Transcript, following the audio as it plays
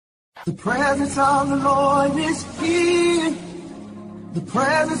The presence of the Lord is here. The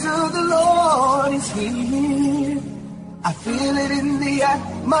presence of the Lord is here. I feel it in the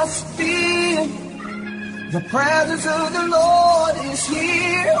atmosphere. The presence of the Lord is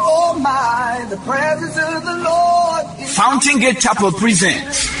here. Oh my, the presence of the Lord is here. Fountain Gate Chapel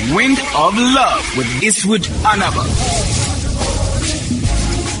presents Wind of Love with Eastwood Anaba.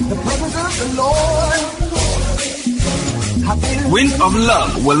 The presence of the Lord. Wind of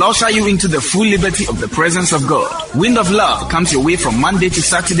Love will usher you into the full liberty of the presence of God. Wind of Love comes your way from Monday to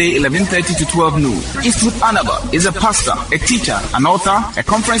Saturday, 11:30 to 12 noon. Eastwood Anaba is a pastor, a teacher, an author, a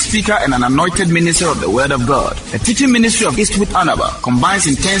conference speaker, and an anointed minister of the Word of God. The teaching ministry of Eastwood Anaba combines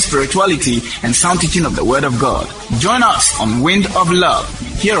intense spirituality and sound teaching of the Word of God. Join us on Wind of Love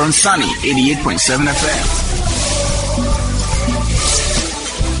here on Sunny 88.7 FM.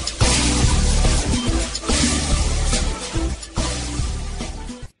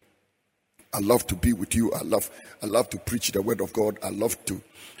 I love to be with you. I love to preach the word of God. I love to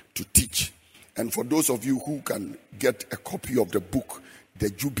teach. And for those of you who can get a copy of the book, The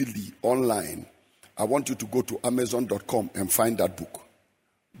Jubilee, online, I want you to go to Amazon.com and find that book.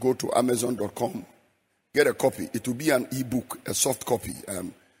 Go to Amazon.com, get a copy. It will be an ebook, a soft copy.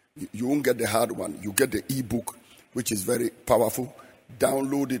 You won't get the hard one. You get the ebook, which is very powerful.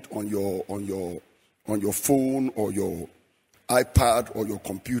 Download it on your phone or your iPad or your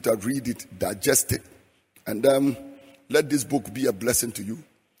computer, read it, digest it, and let this book be a blessing to you.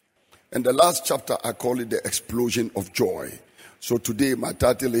 And the last chapter, I call it The Explosion of Joy. So today, my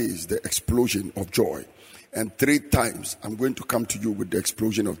title is The Explosion of Joy. And 3 times, I'm going to come to you with the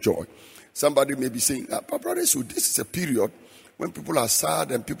explosion of joy. Somebody may be saying, brother, so this is a period when people are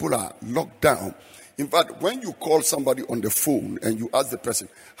sad and people are locked down. In fact, when you call somebody on the phone and you ask the person,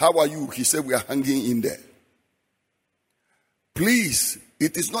 how are you? He said, we are hanging in there. Please,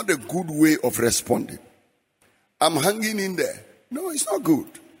 it is not a good way of responding. I'm hanging in there. No, it's not good.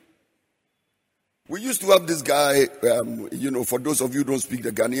 We used to have this guy, for those of you who don't speak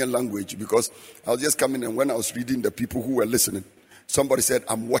the Ghanaian language, because I was just coming and when I was reading the people who were listening, somebody said,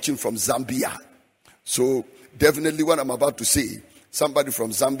 I'm watching from Zambia. So definitely what I'm about to say, somebody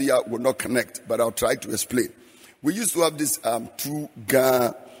from Zambia will not connect, but I'll try to explain. We used to have this 2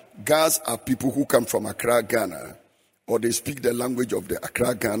 Ga. Gas are people who come from Accra, Ghana, or they speak the language of the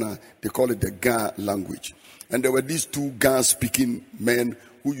Accra, Ghana. They call it the Ga language. And there were these 2 Ga-speaking men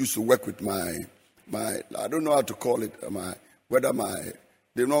who used to work with my I don't know how to call it,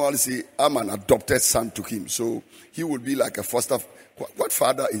 they normally say, I'm an adopted son to him. So he would be like a foster. What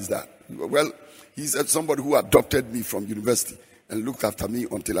father is that? Well, he's somebody who adopted me from university and looked after me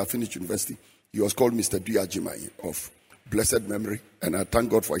until I finished university. He was called Mr. Duajimai of blessed memory, and I thank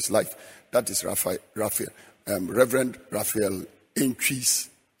God for his life. That is Reverend Raphael Entry's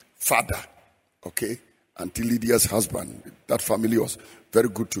father, okay, Auntie Lydia's husband. That family was very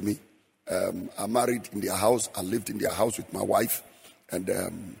good to me. I married in their house. I lived in their house with my wife. And I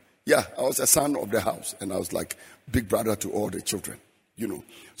was a son of the house. And I was like big brother to all the children,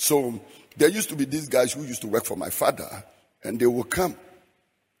 So there used to be these guys who used to work for my father. And they would come.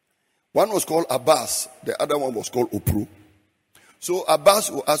 One was called Abbas. The other one was called Opro. So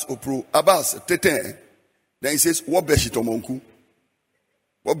Abbas will ask Opro, Abbas, Tete. Then he says, what beshitomonku?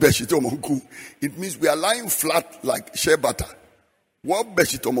 What beshitomonku? It means we are lying flat like shea butter. What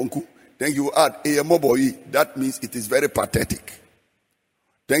beshitomonku? Then you add, boy. That means it is very pathetic.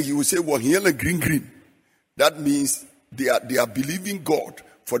 Then he will say, well, here green. That means they are believing God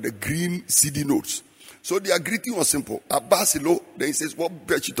for the green CD notes. So their greeting was simple. Abasilo. Then he says, what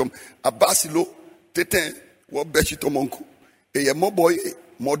beshitom? Abasilo. Tete. What beshitomonku? Boy.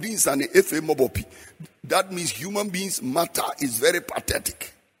 Modins and Efe Mobopi. That means human beings' matter is very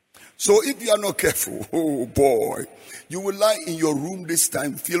pathetic. So if you are not careful, oh boy, you will lie in your room this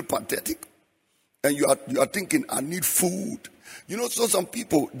time, feel pathetic. And you are thinking, I need food. So some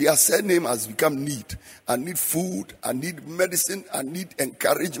people, their surname has become need. I need food, I need medicine, I need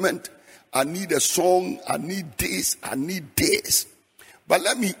encouragement, I need a song, I need this, I need this. But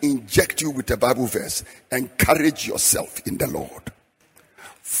let me inject you with a Bible verse. Encourage yourself in the Lord.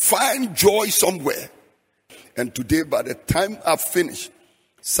 Find joy somewhere. And today, by the time I finish,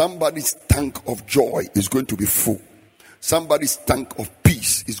 somebody's tank of joy is going to be full. Somebody's tank of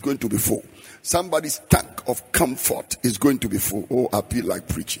peace is going to be full. Somebody's tank of comfort is going to be full. Oh, I feel like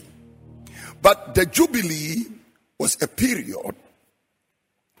preaching. But the Jubilee was a period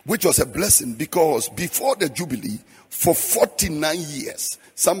which was a blessing, because before the Jubilee, for 49 years,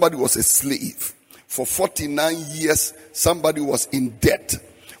 somebody was a slave. For 49 years, somebody was in debt.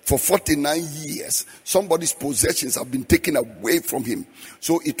 for 49 years. Somebody's possessions have been taken away from him.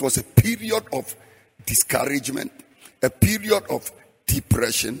 So it was a period of discouragement, a period of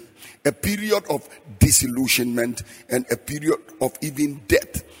depression, a period of disillusionment, and a period of even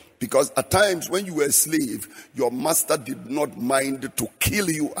death. Because at times when you were a slave, your master did not mind to kill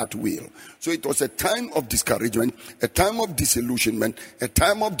you at will. So it was a time of discouragement, a time of disillusionment, a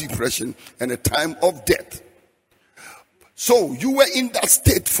time of depression, and a time of death. So you were in that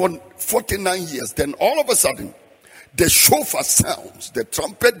state for 49 years. Then all of a sudden, the shofar sounds, the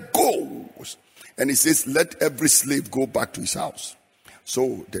trumpet goes, and it says, let every slave go back to his house.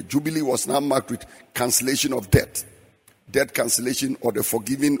 So the Jubilee was now marked with cancellation of debt. Debt cancellation, or the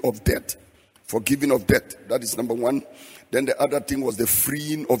forgiving of debt. Forgiving of debt. That is number one. Then the other thing was the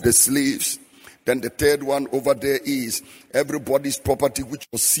freeing of the slaves. Then the third one over there is everybody's property which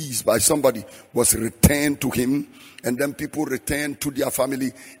was seized by somebody was returned to him. And then people returned to their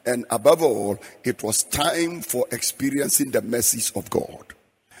family. And above all, it was time for experiencing the mercies of God.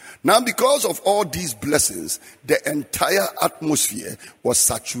 Now, because of all these blessings, the entire atmosphere was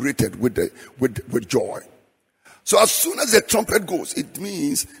saturated with joy. So as soon as the trumpet goes, it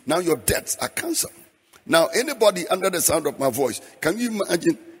means now your debts are cancelled. Now, anybody under the sound of my voice, can you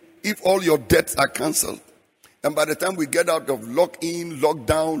imagine if all your debts are cancelled? And by the time we get out of lock in, lock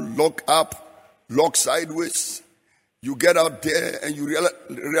down, lock up, lock sideways, you get out there and you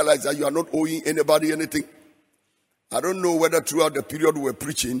realize that you are not owing anybody anything. I don't know whether throughout the period we were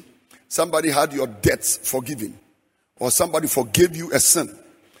preaching, somebody had your debts forgiven, or somebody forgave you a sin.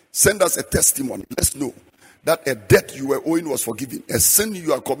 Send us a testimony. Let's know that a debt you were owing was forgiven. A sin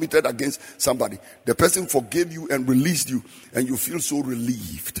you are committed against somebody, the person forgave you and released you, and you feel so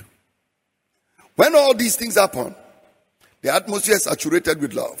relieved. When all these things happen, the atmosphere is saturated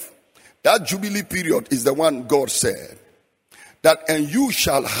with love. That Jubilee period is the one God said that, and you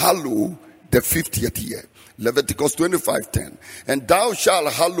shall hallow the 50th year. Leviticus 25:10. And thou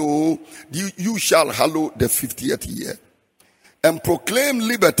shalt hallow, you shall hallow the 50th year, and proclaim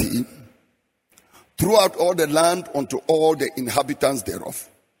liberty throughout all the land unto all the inhabitants thereof.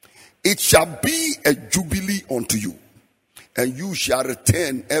 It shall be a jubilee unto you, and you shall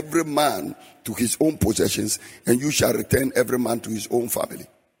return every man to his own possessions, and you shall return every man to his own family.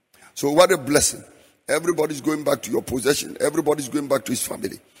 So what a blessing. Everybody's going back to your possession. Everybody's going back to his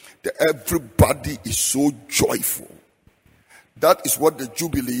family. Everybody is so joyful. That is what the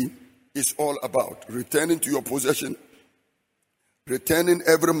Jubilee is all about. Returning to your possession. Returning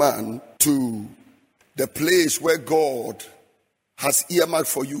every man to the place where God has earmarked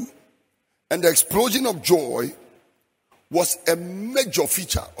for you. And the explosion of joy was a major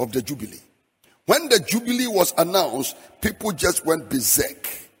feature of the Jubilee. When the Jubilee was announced, people just went berserk.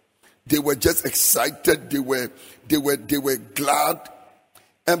 They were just excited. They were glad.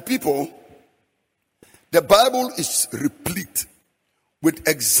 And people, the Bible is replete with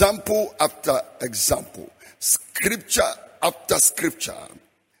example after example, scripture after scripture,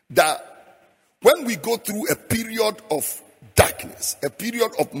 that when we go through a period of darkness, a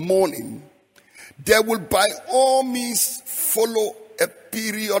period of mourning, there will by all means follow a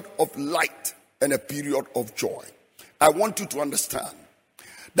period of light and a period of joy. I want you to understand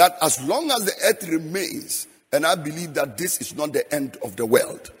that as long as the earth remains, and I believe that this is not the end of the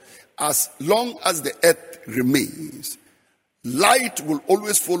world, as long as the earth remains, light will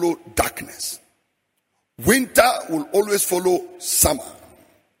always follow darkness. Winter will always follow summer.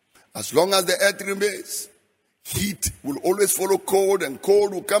 As long as the earth remains, heat will always follow cold, and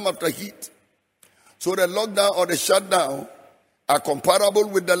cold will come after heat. So the lockdown or the shutdown are comparable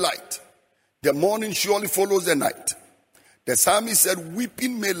with the light. The morning surely follows the night. The psalmist said,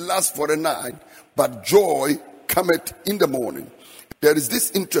 weeping may last for a night, but joy cometh in the morning. There is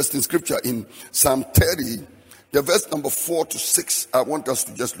this interesting scripture in Psalm 30, the verse number 4 to 6. I want us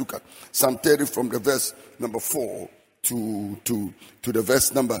to just look at Psalm 30 from the verse number 4 to the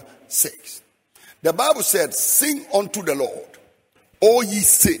verse number 6. The Bible said, sing unto the Lord, all ye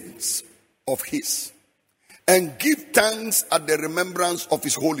saints of his, and give thanks at the remembrance of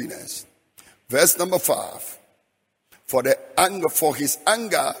his holiness. Verse number 5. For his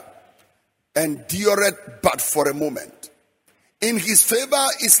anger endureth but for a moment. In his favor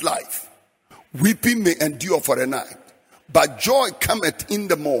is life. Weeping may endure for a night, but joy cometh in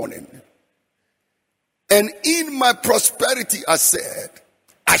the morning. And in my prosperity I said,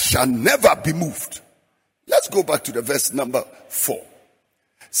 I shall never be moved. Let's go back to the verse number 4.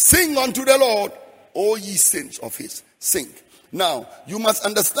 Sing unto the Lord, all ye saints of his. Sing. Now, you must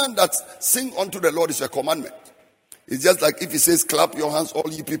understand that sing unto the Lord is a commandment. It's just like if he says, clap your hands, all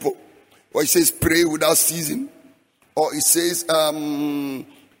ye people. Or he says, pray without ceasing. Or he says,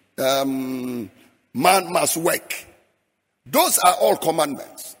 man must work. Those are all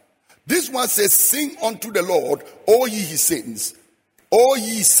commandments. This one says, sing unto the Lord, all ye his saints, all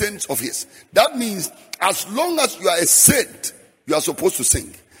ye saints of his. That means as long as you are a saint, you are supposed to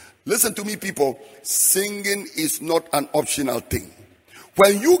sing. Listen to me, people. Singing is not an optional thing.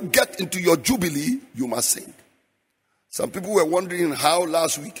 When you get into your jubilee, you must sing. Some people were wondering how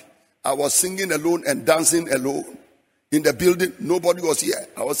last week I was singing alone and dancing alone in the building. Nobody was here.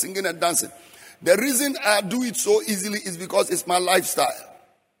 I was singing and dancing. The reason I do it so easily is because it's my lifestyle.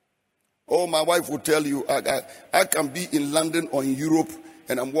 Oh, my wife will tell you, I can be in London or in Europe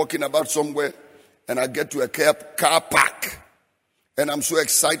and I'm walking about somewhere and I get to a car park and I'm so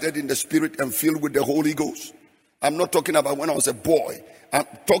excited in the spirit and filled with the Holy Ghost. I'm not talking about when I was a boy. I'm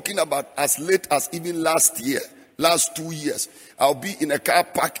talking about as late as even last 2 years. I'll be in a car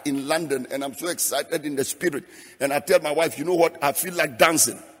park in London and I'm so excited in the spirit. And I tell my wife, you know what? I feel like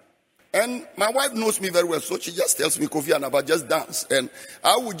dancing. And my wife knows me very well, so she just tells me, Kofi Anaba, just dance. And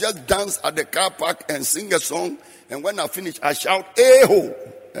I will just dance at the car park and sing a song. And when I finish, I shout, "Hey-ho!"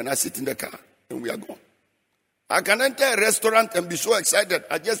 And I sit in the car and we are gone. I can enter a restaurant and be so excited.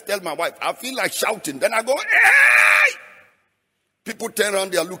 I just tell my wife, I feel like shouting. Then I go, "Hey!" People turn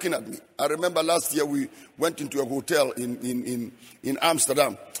around, they are looking at me. I remember last year we went into a hotel in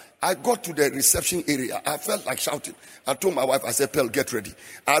Amsterdam. I got to the reception area. I felt like shouting. I told my wife, I said, "Pearl, get ready."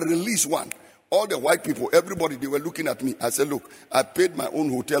 I released one. All the white people, everybody, they were looking at me. I said, "Look, I paid my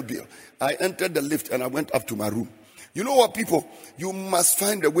own hotel bill." I entered the lift and I went up to my room. You know what, people? You must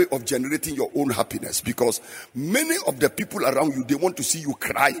find a way of generating your own happiness, because many of the people around you, they want to see you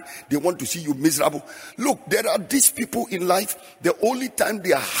cry. They want to see you miserable. Look, there are these people in life, the only time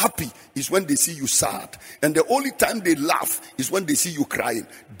they are happy is when they see you sad. And the only time they laugh is when they see you crying.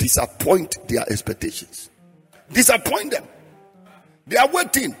 Disappoint their expectations. Disappoint them. They are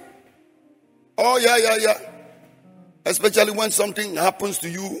waiting. Oh, yeah. Especially when something happens to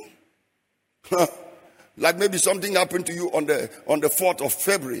you. Like maybe something happened to you on the 4th of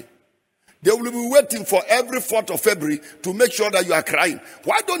February. They will be waiting for every 4th of February to make sure that you are crying.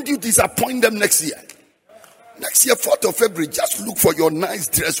 Why don't you disappoint them next year? Next year, 4th of February, just look for your nice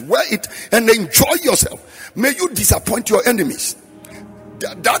dress, wear it, and enjoy yourself. May you disappoint your enemies.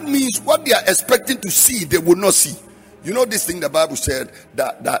 That means what they are expecting to see, they will not see. You know this thing the Bible said,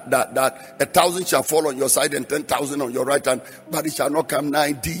 that 1,000 shall fall on your side and 10,000 on your right hand, but it shall not come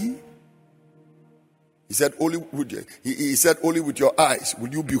nigh thee. He said, only with your eyes will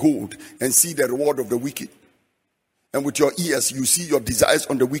you behold and see the reward of the wicked. And with your ears you see your desires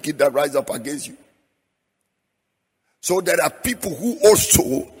on the wicked that rise up against you. So there are people who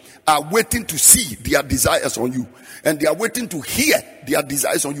also are waiting to see their desires on you. And they are waiting to hear their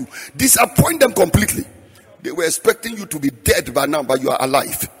desires on you. Disappoint them completely. They were expecting you to be dead by now, but you are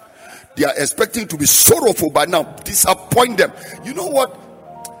alive. They are expecting you to be sorrowful by now. Disappoint them. You know what?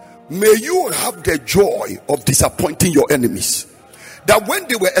 May you have the joy of disappointing your enemies. That when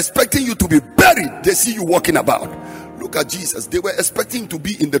they were expecting you to be buried, they see you walking about. Look at Jesus. They were expecting to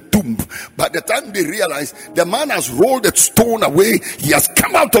be in the tomb. By the time they realized the man has rolled the stone away, he has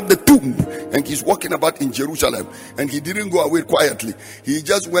come out of the tomb and he's walking about in Jerusalem. And he didn't go away quietly. He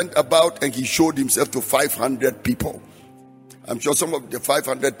just went about and he showed himself to 500 people. I'm sure some of the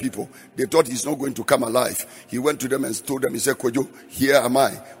 500 people, they thought he's not going to come alive. He went to them and told them, he said, "Kojo, here am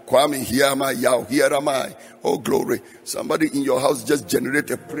I. Kwame, here am I. Yao, here am I." Oh, glory. Somebody in your house just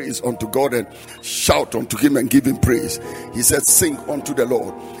generate a praise unto God and shout unto him and give him praise. He said, "Sing unto the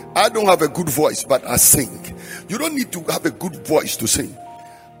Lord." I don't have a good voice, but I sing. You don't need to have a good voice to sing.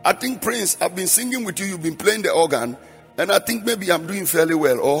 I think, Prince, I've been singing with you. You've been playing the organ. And I think maybe I'm doing fairly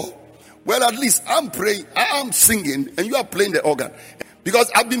well. Or, well, at least I'm praying, I am singing, and you are playing the organ. Because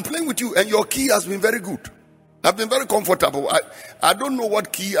I've been playing with you, and your key has been very good. I've been very comfortable. I don't know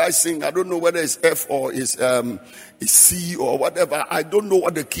what key I sing. I don't know whether it's F or it's C or whatever. I don't know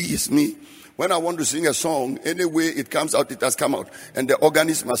what the key is. Me, when I want to sing a song, anyway it comes out, it has come out. And the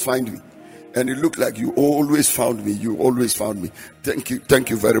organist must find me. And it looked like you always found me. You always found me. Thank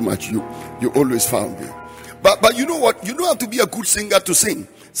you very much. You always found me. But you know what? You don't have to be a good singer to sing.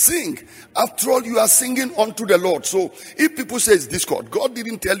 Sing. After all, you are singing unto the Lord. So if people say it's discord, God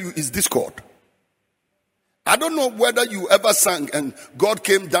didn't tell you it's discord. I don't know whether you ever sang and God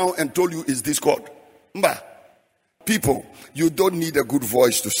came down and told you it's discord. People, you don't need a good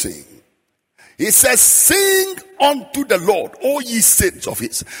voice to sing. He says, "Sing unto the Lord, all ye saints of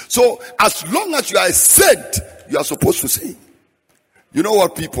his." So as long as you are a saint, you are supposed to sing. You know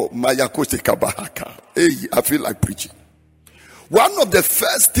what, people? Hey, I feel like preaching. One of the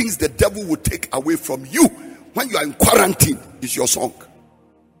first things the devil will take away from you when you are in quarantine is your song.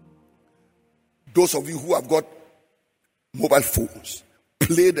 Those of you who have got mobile phones,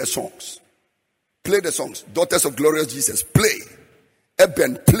 play the songs. Play the songs. Daughters of Glorious Jesus, play.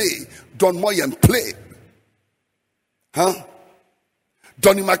 Eben, play. Don Moyen, play.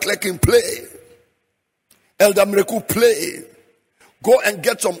 Donnie McClellan, play. Elder Mreku, play. Go and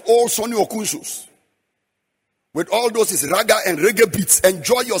get some old Sonny Okunsus. With all those is raga and reggae beats.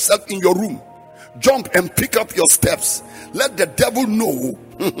 Enjoy yourself in your room. Jump and pick up your steps. Let the devil know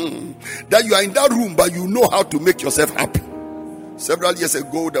that you are in that room, but you know how to make yourself happy. Several years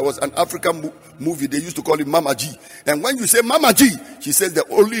ago, there was an African movie. They used to call it Mama G. And when you say Mama G, she says the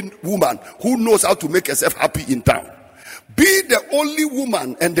only woman who knows how to make herself happy in town. Be the only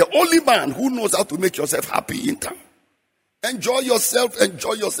woman and the only man who knows how to make yourself happy in town. Enjoy yourself,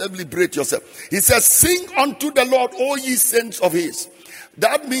 liberate yourself. He says, sing unto the Lord, all ye saints of his.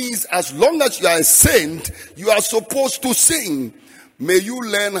 That means as long as you are a saint, you are supposed to sing. May you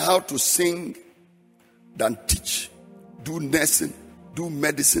learn how to sing than teach. Do nursing, do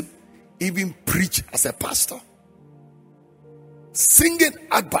medicine, even preach as a pastor. Singing,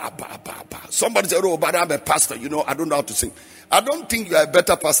 somebody said, oh, but I'm a pastor, I don't know how to sing. I don't think you are a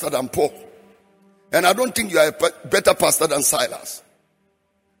better pastor than Paul. And I don't think you are a better pastor than Silas.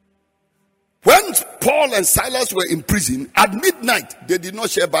 When Paul and Silas were in prison, at midnight, they did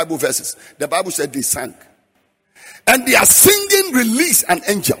not share Bible verses. The Bible said they sang. And their singing released an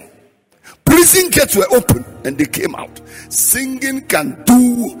angel. Prison gates were open and they came out. Singing can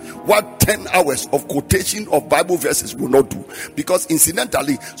do what 10 hours of quotation of Bible verses will not do. Because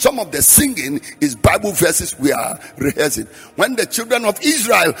incidentally, some of the singing is Bible verses we are rehearsing. When the children of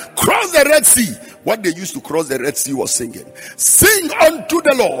Israel crossed the Red Sea, what they used to cross the Red Sea was singing. Sing unto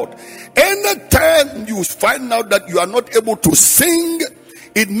the Lord. Anytime you find out that you are not able to sing,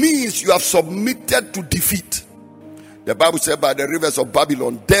 it means you have submitted to defeat. The Bible said, by the rivers of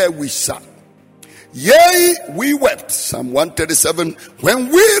Babylon, there we sat. Yea, we wept, Psalm 137, when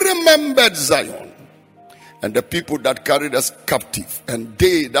we remembered Zion and the people that carried us captive, and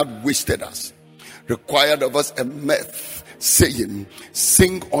they that wasted us, required of us a mirth, saying,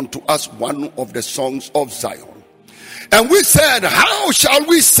 sing unto us one of the songs of Zion. And we said, how shall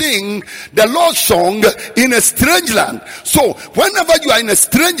we sing the Lord's song in a strange land? So whenever you are in a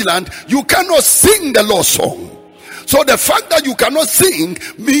strange land, you cannot sing the Lord's song. So the fact that you cannot sing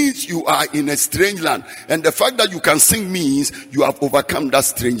means you are in a strange land. And the fact that you can sing means you have overcome that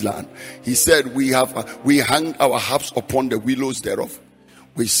strange land. He said, we hung our harps upon the willows thereof.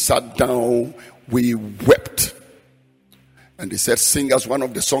 We sat down, we wept. And they said, sing us one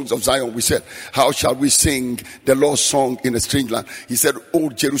of the songs of Zion. We said, how shall we sing the Lord's song in a strange land? He said, oh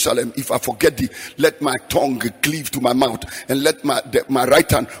Jerusalem, if I forget thee, let my tongue cleave to my mouth, and let my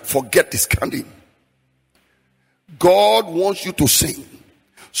right hand forget this candle. God wants you to sing.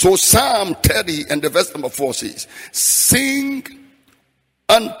 So Psalm 30 and the verse number 4 says, sing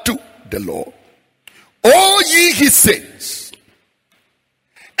unto the Lord, all ye his saints,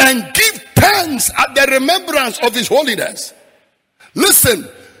 and give thanks at the remembrance of his holiness. Listen,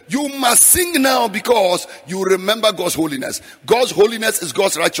 you must sing now because you remember God's holiness. God's holiness is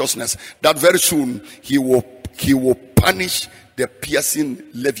God's righteousness. That very soon he will punish the piercing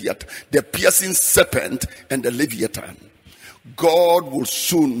Leviathan, the piercing serpent, and the Leviathan. God will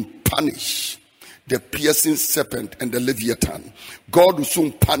soon punish the piercing serpent and the Leviathan. God will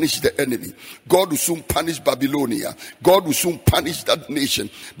soon punish the enemy. God will soon punish Babylonia. God will soon punish that nation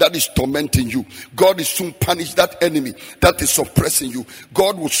that is tormenting you. God will soon punish that enemy that is suppressing you.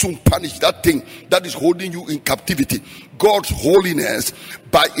 God will soon punish that thing that is holding you in captivity. God's holiness,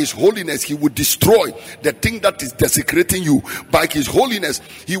 by his holiness, he will destroy the thing that is desecrating you. By his holiness,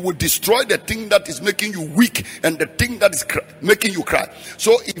 he will destroy the thing that is making you weak and the thing that is making you cry.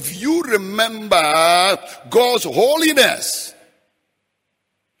 So if you remember God's holiness,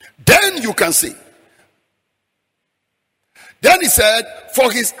 then you can sing. Then he said,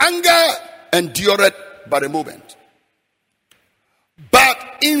 for his anger endureth but a moment,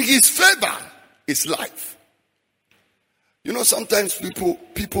 but in his favor is life. You know, sometimes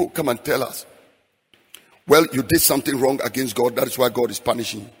people come and tell us, well, you did something wrong against God, that is why God is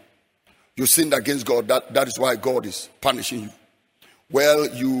punishing you. You sinned against God, that is why God is punishing you. Well,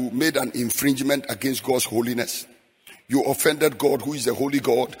 you made an infringement against God's holiness. You offended God, who is the holy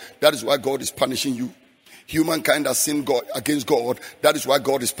God, that is why God is punishing you. Humankind has sinned against God. That is why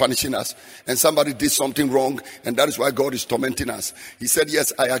God is punishing us. And somebody did something wrong, and that is why God is tormenting us. He said,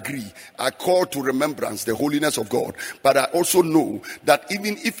 yes, I agree. I call to remembrance the holiness of God. But I also know that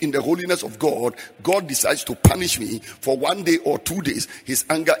even if in the holiness of God, God decides to punish me for 1 day or 2 days, his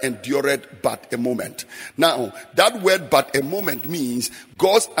anger endured but a moment. Now, that word but a moment means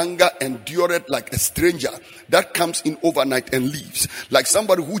God's anger endured like a stranger that comes in overnight and leaves. Like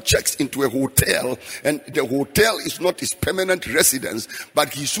somebody who checks into a hotel, and the hotel is not his permanent residence,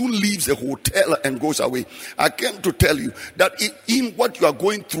 but he soon leaves the hotel and goes away. I came to tell you that in what you are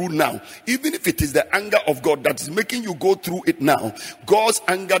going through now, even if it is the anger of God that is making you go through it now, God's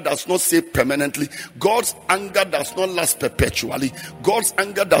anger does not stay permanently. God's anger does not last perpetually. God's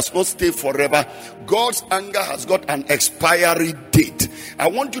anger does not stay forever. God's anger has got an expiry date. I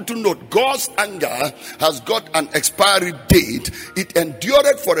want you to note, God's anger has got an expiry date. It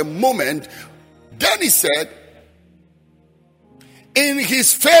endured for a moment. Then he said, in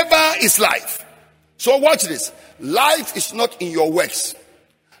his favor is life. So watch this. Life is not in your works.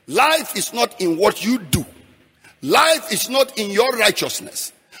 Life is not in what you do. Life is not in your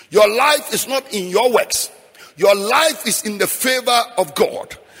righteousness. Your life is not in your works. Your life is in the favor of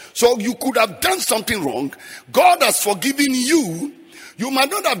God. So you could have done something wrong. God has forgiven you. You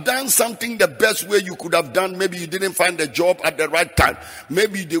might not have done something the best way you could have done. Maybe you didn't find a job at the right time.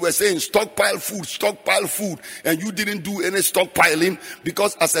 Maybe they were saying stockpile food, and you didn't do any stockpiling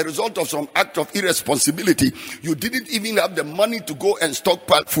because as a result of some act of irresponsibility, you didn't even have the money to go and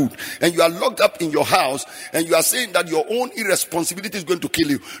stockpile food. And you are locked up in your house, and you are saying that your own irresponsibility is going to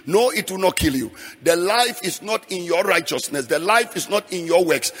kill you. No, it will not kill you. The life is not in your righteousness. The life is not in your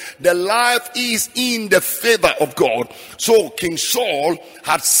works. The life is in the favor of God. So King Saul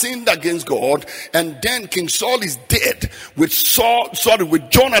had sinned against God, and then King Saul is dead with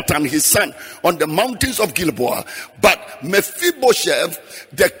Jonathan his son on the mountains of Gilboa. But Mephibosheth,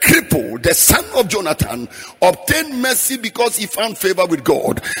 the cripple, the son of Jonathan, obtained mercy because he found favor with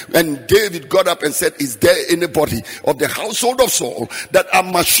God. And David got up and said, is there anybody of the household of Saul that I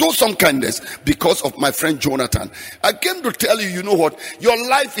must show some kindness because of my friend Jonathan? I came to tell you, you know what? Your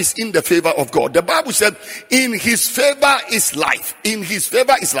life is in the favor of God. The Bible said, in his favor is life. In his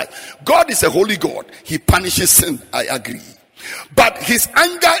favor is life. God is a holy God. He punishes sin. I agree. But his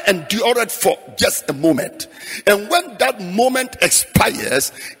anger endured for just a moment. And when that moment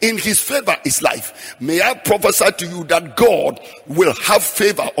expires, in his favor is life. May I prophesy to you that God will have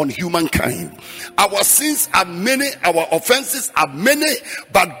favor on humankind. Our sins are many, our offenses are many,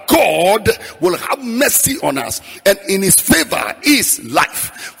 but God will have mercy on us. And in his favor is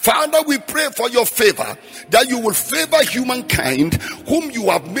life. Father, we pray for your favor, that you will favor humankind whom you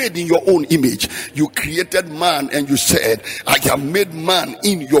have made in your own image. You created man and you said, I have made man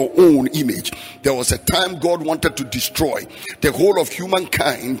in your own image. There was a time God wanted to destroy the whole of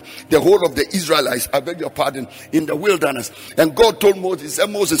humankind, the whole of the Israelites, I beg your pardon, in the wilderness. And God told Moses, he said,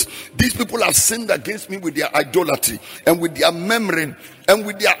 Moses, these people have sinned against me with their idolatry and with their memory and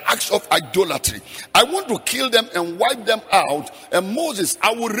with their acts of idolatry. I want to kill them and wipe them out. And Moses,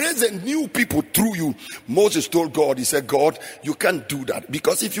 I will raise a new people through you. Moses told God, he said, God, you can't do that,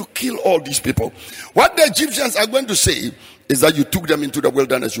 because if you kill all these people, what the Egyptians are going to say is that you took them into the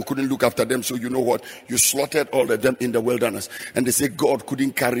wilderness. You couldn't look after them. So you know what? You slaughtered all of them in the wilderness. And they say God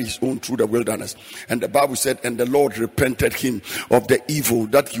couldn't carry his own through the wilderness. And the Bible said, and the Lord repented him of the evil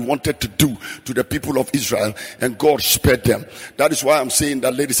that he wanted to do to the people of Israel. And God spared them. That is why I'm saying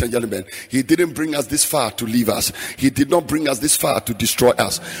that, ladies and gentlemen, he didn't bring us this far to leave us. He did not bring us this far to destroy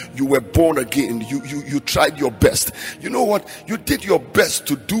us. You were born again. You tried your best. You know what? You did your best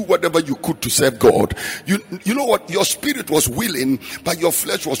to do whatever you could to serve God. You know what? Your spirit was willing, but your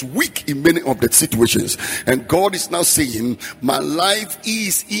flesh was weak in many of the situations. And God is now saying, my life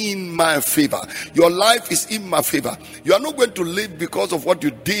is in my favor. Your life is in my favor. You are not going to live because of what you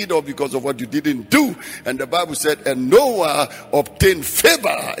did or because of what you didn't do. And the Bible said, and Noah obtained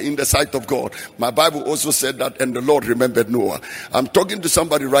favor in the sight of God. My Bible also said that, and the Lord remembered Noah. I'm talking to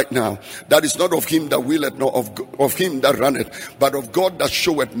somebody right now that is not of him that willeth, nor of him that runneth, but of God that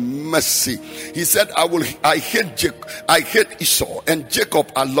showeth mercy. He said, I hate Esau, and Jacob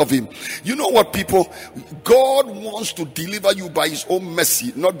I love him. You know what, people? God wants to deliver you by his own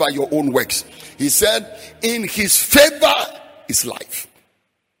mercy, not by your own works. He said, in his favor is life.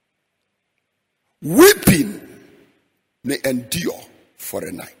 Weeping may endure for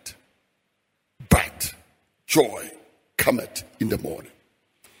a night, but joy cometh in the morning.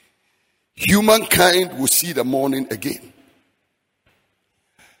 Humankind will see the morning again.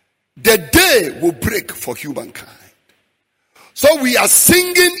 The day will break for humankind. So we are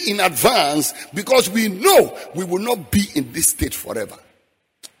singing in advance because we know we will not be in this state forever.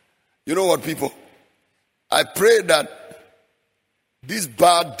 You know what, people? I pray that these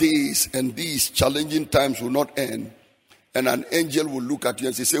bad days and these challenging times will not end, and an angel will look at you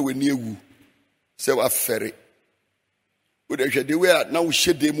and say, "We near you." Say, "What ferry?" Now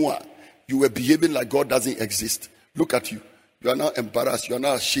you were behaving like God doesn't exist. Look at you. You are now embarrassed. You are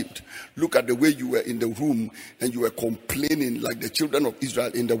now ashamed. Look at the way you were in the room and you were complaining like the children of Israel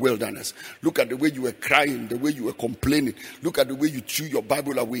in the wilderness. Look at the way you were crying, the way you were complaining. Look at the way you threw your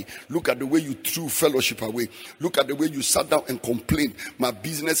Bible away. Look at the way you threw fellowship away. Look at the way you sat down and complained. My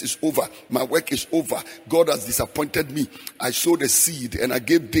business is over. My work is over. God has disappointed me. I sowed a seed and I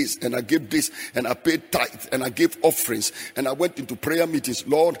gave this and I gave this and I paid tithe and I gave offerings and I went into prayer meetings.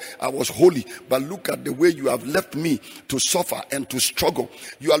 Lord, I was holy, but look at the way you have left me to suffer and to struggle.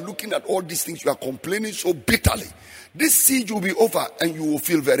 You are looking at all these things. You are complaining so bitterly. This siege will be over and you will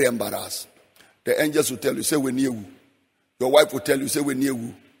feel very embarrassed. The angels will tell you, say, "We near you." Your wife will tell you, say, "We near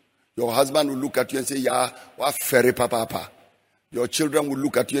you." Your husband will look at you and say, "Yeah, what ferry papa." Your children will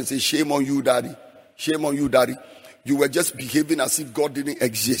look at you and say, "Shame on you, daddy. Shame on you, daddy. You were just behaving as if God didn't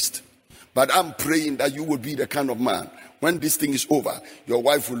exist." But I'm praying that you will be the kind of man, when this thing is over, your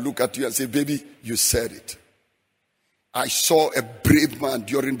wife will look at you and say, "Baby, you said it. I saw a brave man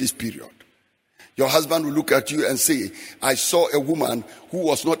during this period." Your husband will look at you and say, "I saw a woman who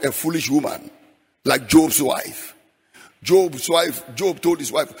was not a foolish woman, like Job's wife." Job told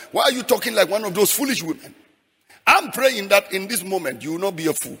his wife, "Why are you talking like one of those foolish women?" I'm praying that in this moment you will not be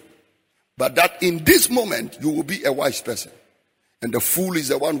a fool, but that in this moment you will be a wise person. And the fool is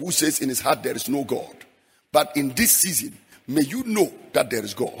the one who says in his heart there is no God. But in this season, may you know that there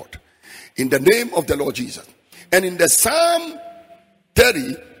is God. In the name of the Lord Jesus. And in the Psalm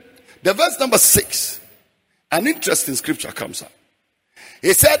 30, the verse number 6, an interesting scripture comes up.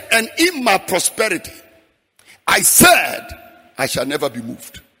 He said, "And in my prosperity, I said, I shall never be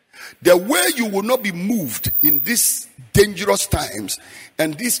moved." The way you will not be moved in these dangerous times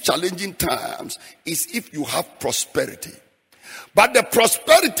and these challenging times is if you have prosperity. But the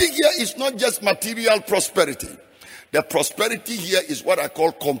prosperity here is not just material prosperity. The prosperity here is what I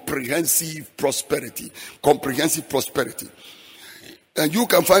call comprehensive prosperity. Comprehensive prosperity. And you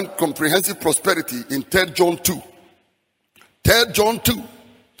can find comprehensive prosperity in 3 John 2. 3 John 2.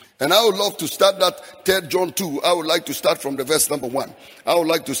 And I would love to start that 3 John 2. I would like to start from the verse number 1. I would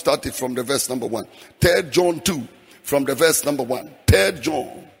like to start it from the verse number 1. 3 John 2 from the verse number 1. 3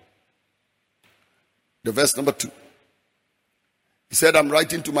 John, the verse number 2. He said, "I'm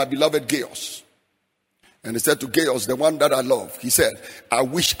writing to my beloved Gaius." And he said to Gaius, the one that I love, he said, "I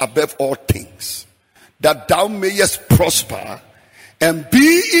wish above all things that thou mayest prosper and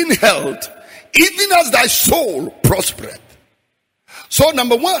be in health, even as thy soul prospereth." So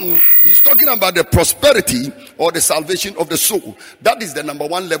number one, he's talking about the prosperity or the salvation of the soul. That is the number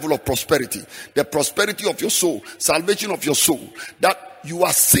one level of prosperity. The prosperity of your soul, salvation of your soul. That you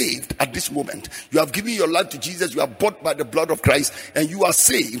are saved at this moment. You have given your life to Jesus. You are bought by the blood of Christ and you are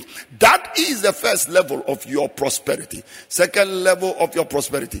saved. That is the first level of your prosperity. Second level of your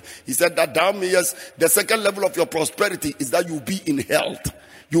prosperity. He said that thou mayest, the second level of your prosperity is that you be in health.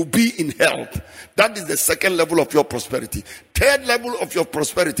 You'll be in health. That is the second level of your prosperity. Third level of your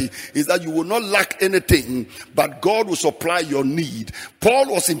prosperity is that you will not lack anything, but God will supply your need. Paul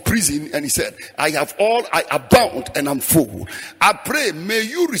was in prison and he said, I have all, I abound and I'm full. I pray, may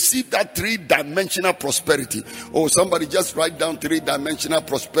you receive that 3-dimensional prosperity. Oh, somebody just write down 3-dimensional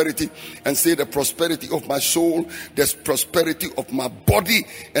prosperity and say the prosperity of my soul, the prosperity of my body,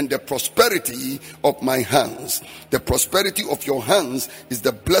 and the prosperity of my hands. The prosperity of your hands is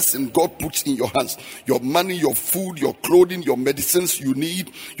the blessing God puts in your hands. Your money, your food, your clothing, your medicines you need,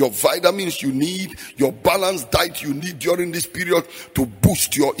 your vitamins you need, your balanced diet you need during this period to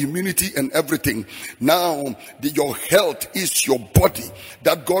boost your immunity and everything. Now, your health is your body.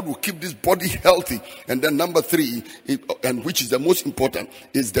 That God will keep this body healthy. And then number 3, and which is the most important,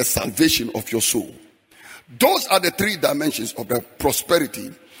 is the salvation of your soul. Those are the 3 dimensions of the prosperity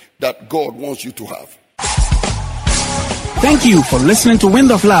that God wants you to have. Thank you for listening to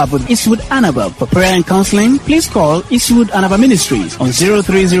Wind of Love with Eastwood Annabelle. For prayer and counseling, please call Eastwood Annabelle Ministries on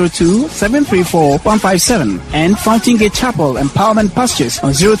 0302-734-157 and Fountain Gate Chapel Empowerment Pastures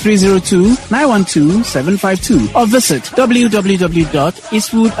on 0302-912-752 or visit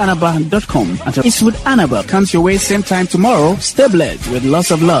www.eastwoodannabelle.com. Until Eastwood Annabelle comes your way same time tomorrow, stay blessed with lots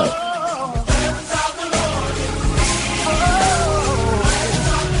of love.